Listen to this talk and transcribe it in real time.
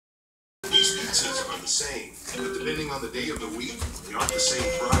the same, but depending on the day of the week, they aren't the same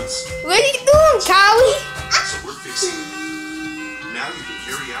price. What are you doing, Callie? So we're fixing it. Now you can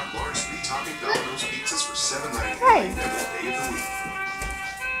carry out large 3-topping Domino's pizzas for $7.99 every day of the week.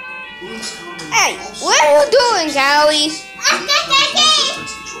 Hey, what are you doing, Callie?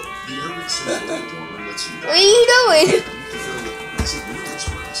 What are you doing?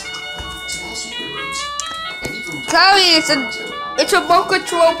 Callie, it's a remote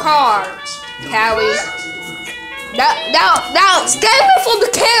control car. Callie. Now, stay away from the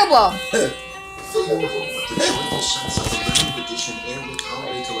camera.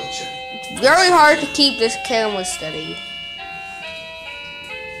 Very hard to keep this camera steady.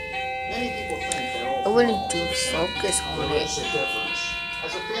 I wouldn't do focus on it.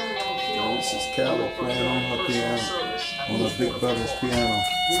 This is Callie playing on her piano, on her big brother's piano.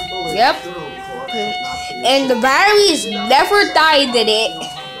 Yep. And the batteries never died in it.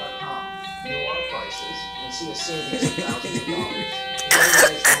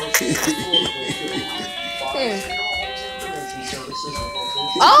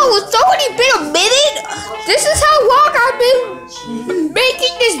 Oh, it's already been a minute? This is how long I've been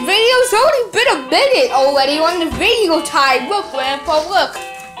making this video. It's already been a minute already on the video time. Look, Grandpa, look.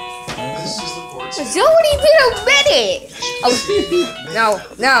 It's already been a minute. Oh, no.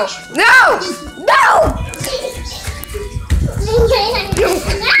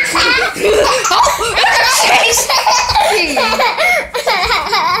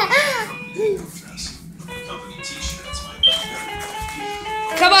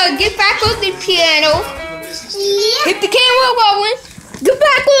 Come on, get back on the piano. Hit the camera rolling. Get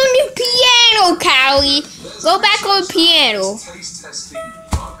back on the piano, Callie. Go back on the piano.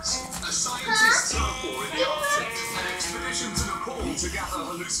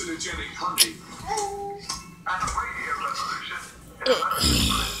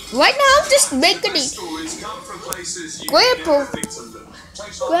 Right now I'm just making it. Grandpa,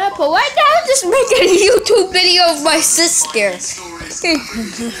 right now I'm just making a YouTube video of my sister.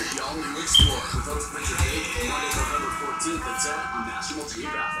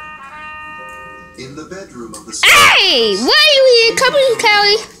 In the bedroom of the Hey, what are you eating? Come here,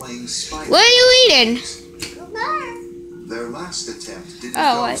 Callie. What are you eating? Their last attempt didn't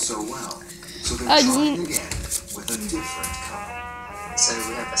go so well, so they're trying again with a different color. So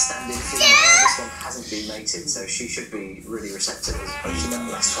we have a stand-in female. This one hasn't been mated, so she should be really receptive as opposed to that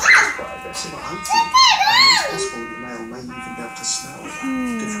last one, which is quite aggressive. Well, hopefully, it's possible the male may even be able to smell that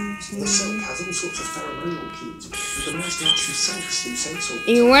difference. The silk has all sorts of pheromonal cues, but the males can actually sense these sense.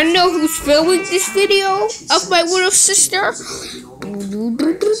 You wanna know who's filming this video of my little sister?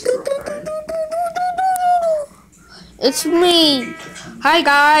 It's me. Hi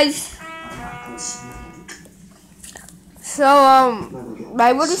guys. So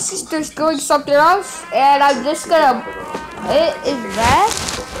my little sister's doing something else, and I'm just gonna hit that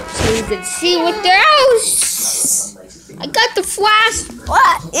so you can see what they're else. I got the flash.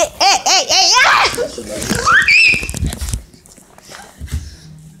 What?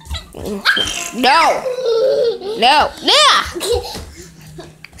 No.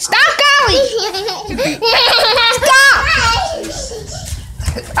 Stop, Callie. Stop.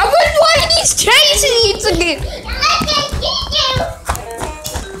 I wouldn't want these chasing each again.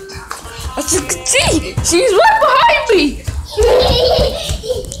 As you can see, she's right behind me.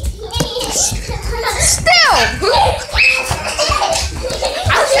 Still.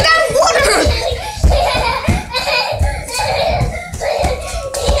 I should have water.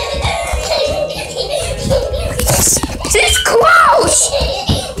 She's close.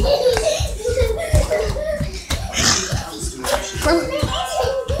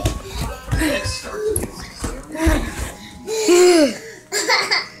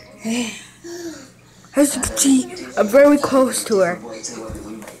 As you can see, I'm very close to her.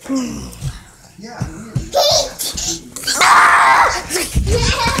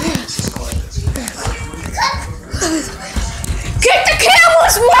 Get the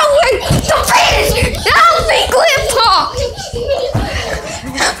cameras rolling! The finish! Help me, Grandpa!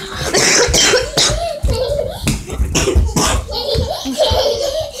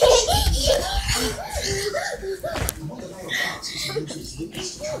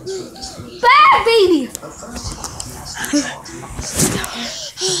 Bad baby!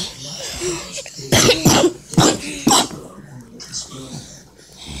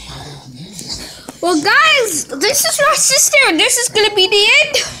 Well guys, this is my sister and this is gonna be the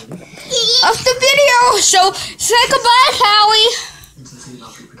end of the video. So say goodbye, Callie.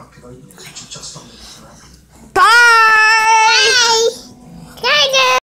 Bye!